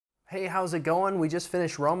Hey, how's it going? We just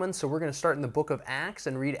finished Romans, so we're going to start in the book of Acts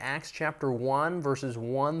and read Acts chapter 1, verses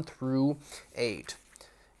 1 through 8.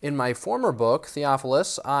 In my former book,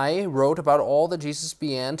 Theophilus, I wrote about all that Jesus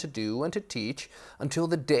began to do and to teach until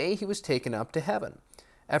the day he was taken up to heaven,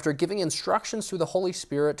 after giving instructions through the Holy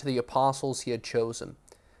Spirit to the apostles he had chosen.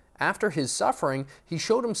 After his suffering, he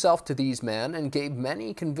showed himself to these men and gave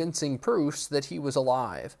many convincing proofs that he was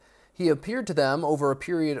alive. He appeared to them over a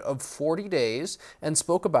period of 40 days and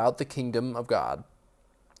spoke about the kingdom of God.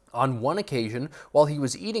 On one occasion, while he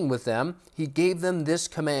was eating with them, he gave them this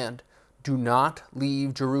command: "Do not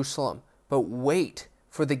leave Jerusalem, but wait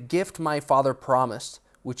for the gift my Father promised,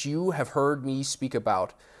 which you have heard me speak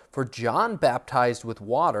about. For John baptized with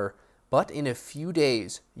water, but in a few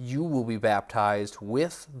days you will be baptized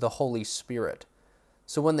with the Holy Spirit."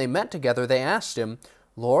 So when they met together, they asked him,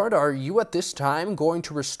 "Lord, are you at this time going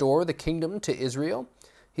to restore the kingdom to Israel?"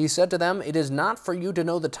 He said to them, "It is not for you to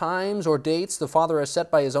know the times or dates the Father has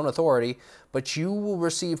set by his own authority, but you will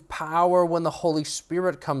receive power when the Holy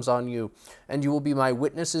Spirit comes on you, and you will be my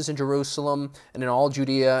witnesses in Jerusalem and in all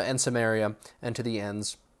Judea and Samaria and to the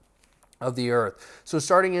ends of the earth." So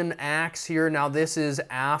starting in Acts here, now this is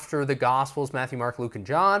after the Gospels, Matthew, Mark, Luke, and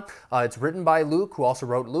John. It's written by Luke, who also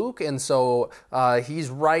wrote Luke, and so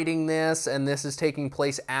he's writing this, and this is taking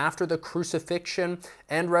place after the crucifixion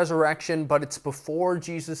and resurrection, but it's before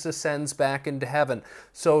Jesus ascends back into heaven.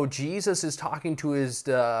 So Jesus is talking to his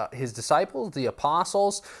disciples, the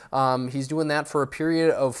apostles. He's doing that for a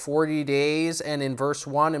period of 40 days, and in verse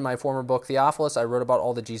 1 in my former book, Theophilus, I wrote about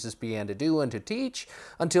all that Jesus began to do and to teach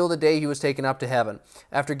until the day he was taken up to heaven,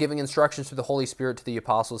 after giving instructions through the Holy Spirit to the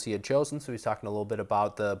apostles he had chosen. So he's talking a little bit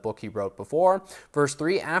about the book he wrote before. Verse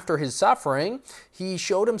 3, after his suffering, he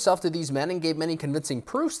showed himself to these men and gave many convincing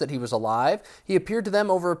proofs that he was alive. He appeared to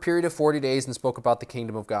them over a period of 40 days and spoke about the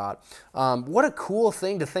kingdom of God. What a cool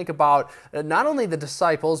thing to think about, not only the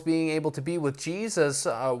disciples being able to be with Jesus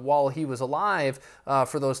while he was alive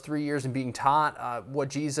for those 3 years and being taught what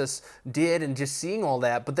Jesus did and just seeing all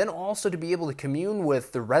that, but then also to be able to commune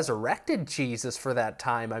with the resurrected Jesus for that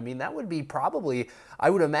time. I mean, that would be probably, I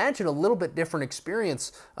would imagine, a little bit different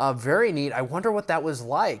experience. Very neat. I wonder what that was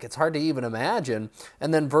like. It's hard to even imagine.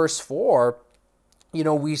 And then verse 4,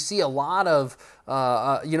 we see a lot of,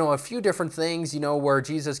 a few different things, where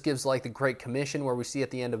Jesus gives like the Great Commission, where we see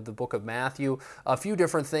at the end of the book of Matthew, a few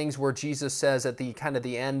different things where Jesus says at the kind of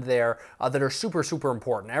the end there that are super, super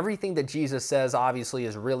important. Everything that Jesus says obviously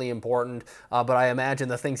is really important, but I imagine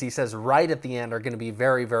the things he says right at the end are going to be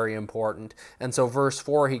very, very important. And so verse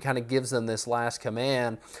 4, he kind of gives them this last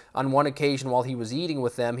command. On one occasion while he was eating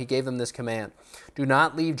with them, he gave them this command: "Do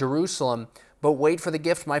not leave Jerusalem, but wait for the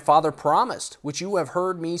gift my Father promised, which you have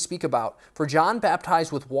heard me speak about. For John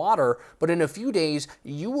baptized with water, but in a few days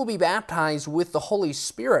you will be baptized with the Holy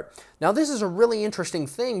Spirit." Now this is a really interesting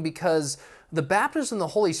thing, because the baptism in the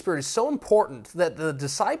Holy Spirit is so important that the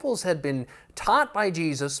disciples had been taught by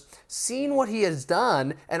Jesus, seen what he has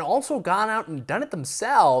done, and also gone out and done it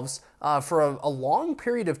themselves for a long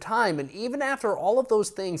period of time. And even after all of those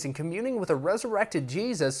things and communing with a resurrected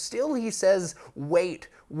Jesus, still he says, wait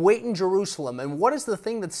in Jerusalem. And what is the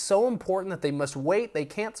thing that's so important that they must wait? They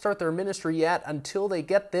can't start their ministry yet until they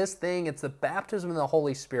get this thing. It's the baptism in the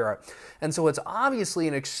Holy Spirit. And so it's obviously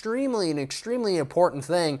an extremely important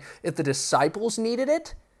thing. If the disciples needed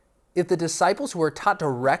it, if the disciples who were taught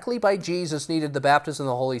directly by Jesus needed the baptism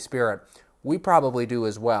of the Holy Spirit, we probably do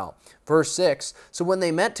as well. Verse 6, so when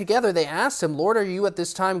they met together, they asked him, "Lord, are you at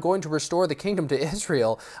this time going to restore the kingdom to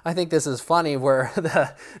Israel?" I think this is funny, where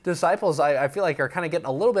the disciples, I feel like, are kind of getting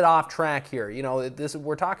a little bit off track here.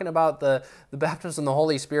 We're talking about the baptism of the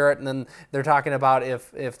Holy Spirit, and then they're talking about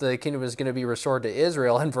if the kingdom is going to be restored to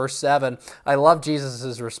Israel. In verse 7, I love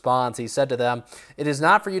Jesus' response. He said to them, "It is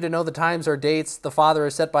not for you to know the times or dates the Father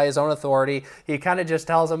has set by his own authority." He kind of just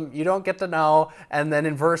tells them, you don't get to know. And then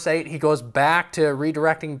in verse 8, he goes back to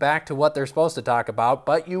redirecting back to what they're supposed to talk about.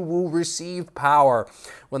 "But you will receive power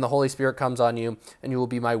when the Holy Spirit comes on you, and you will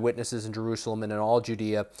be my witnesses in Jerusalem and in all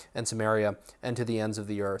Judea and Samaria and to the ends of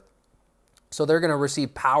the earth." So they're going to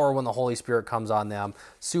receive power when the Holy Spirit comes on them.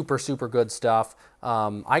 Super, super good stuff.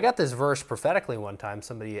 I got this verse prophetically one time.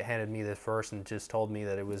 Somebody handed me this verse and just told me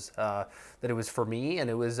that it was for me, and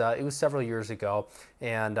it was several years ago.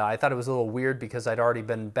 And I thought it was a little weird because I'd already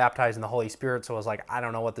been baptized in the Holy Spirit, so I was like, I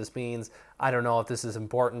don't know what this means. I don't know if this is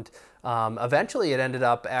important. Eventually, it ended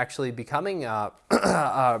up actually becoming.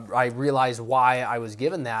 I realized why I was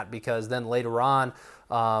given that, because then later on,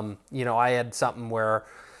 I had something where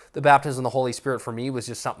the baptism of the Holy Spirit for me was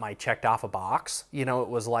just something I checked off a box. You know, it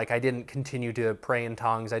was like I didn't continue to pray in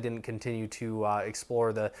tongues. I didn't continue to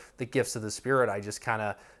explore the gifts of the Spirit. I just kind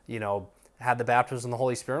of, you know, had the baptism of the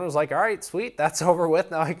Holy Spirit and was like, all right, sweet, that's over with.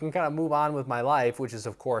 Now I can kind of move on with my life, which is,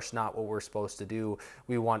 of course, not what we're supposed to do.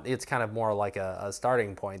 It's kind of more like a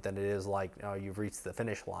starting point than it is like, you know, you've reached the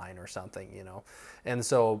finish line or something, you know. And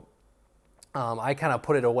so I kind of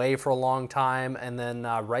put it away for a long time, and then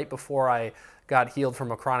right before I got healed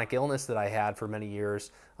from a chronic illness that I had for many years,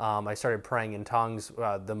 I started praying in tongues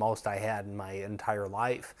the most I had in my entire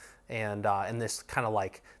life, and this kind of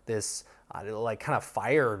like this like kind of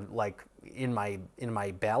fire like in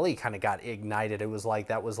my belly kind of got ignited. It was like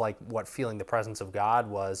that was like what feeling the presence of God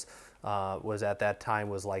was at that time,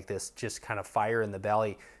 was like this just kind of fire in the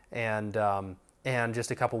belly. And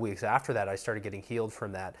just a couple weeks after that, I started getting healed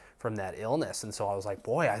from that illness. And so I was like,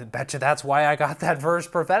 boy, I bet you that's why I got that verse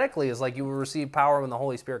prophetically, is like, you will receive power when the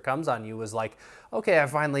Holy Spirit comes on you. Was like, okay, I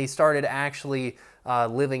finally started actually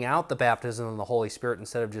living out the baptism of the Holy Spirit,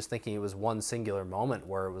 instead of just thinking it was one singular moment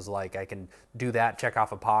where it was like I can do that, check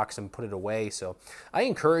off a box, and put it away. So I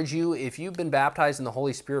encourage you, if you've been baptized in the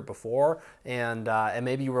Holy Spirit before, and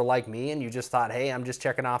maybe you were like me and you just thought, hey, I'm just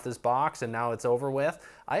checking off this box and now it's over with,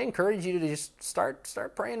 I encourage you to just start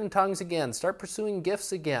praying in tongues again, start pursuing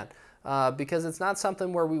gifts again. Because it's not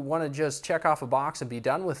something where we want to just check off a box and be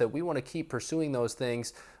done with it. We want to keep pursuing those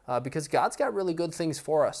things because God's got really good things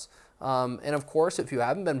for us. And of course, if you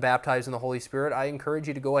haven't been baptized in the Holy Spirit, I encourage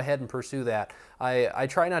you to go ahead and pursue that. I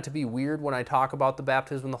try not to be weird when I talk about the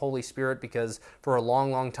baptism in the Holy Spirit, because for a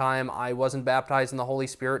long, long time, I wasn't baptized in the Holy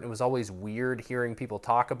Spirit, and it was always weird hearing people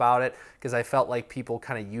talk about it, because I felt like people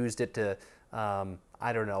kind of used it to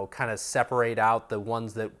I don't know, kind of separate out the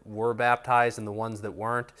ones that were baptized and the ones that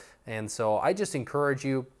weren't. And so I just encourage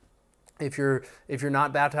you, if you're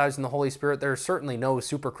not baptized in the Holy Spirit, there are certainly no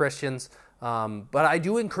super Christians, but I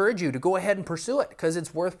do encourage you to go ahead and pursue it, because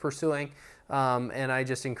it's worth pursuing. And I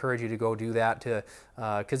just encourage you to go do that,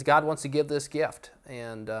 because God wants to give this gift,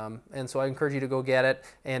 and so I encourage you to go get it.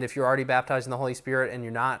 And if you're already baptized in the Holy Spirit and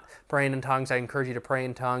you're not praying in tongues, I encourage you to pray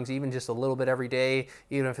in tongues, even just a little bit every day,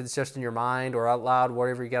 even if it's just in your mind or out loud,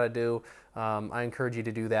 whatever you got to do. I encourage you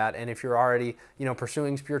to do that. And if you're already, you know,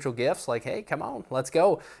 pursuing spiritual gifts, like, hey, come on, let's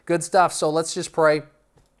go. Good stuff. So let's just pray.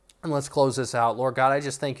 And let's close this out. Lord God, I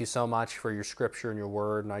just thank you so much for your scripture and your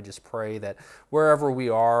word, and I just pray that wherever we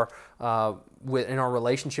are in our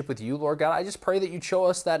relationship with you, Lord God, I just pray that you show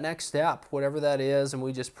us that next step, whatever that is, and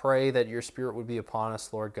we just pray that your Spirit would be upon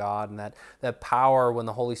us, Lord God, and that power when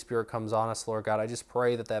the Holy Spirit comes on us, Lord God, I just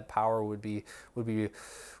pray that power would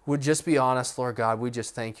just be on us, Lord God. We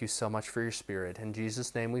just thank you so much for your Spirit. In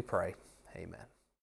Jesus' name we pray. Amen.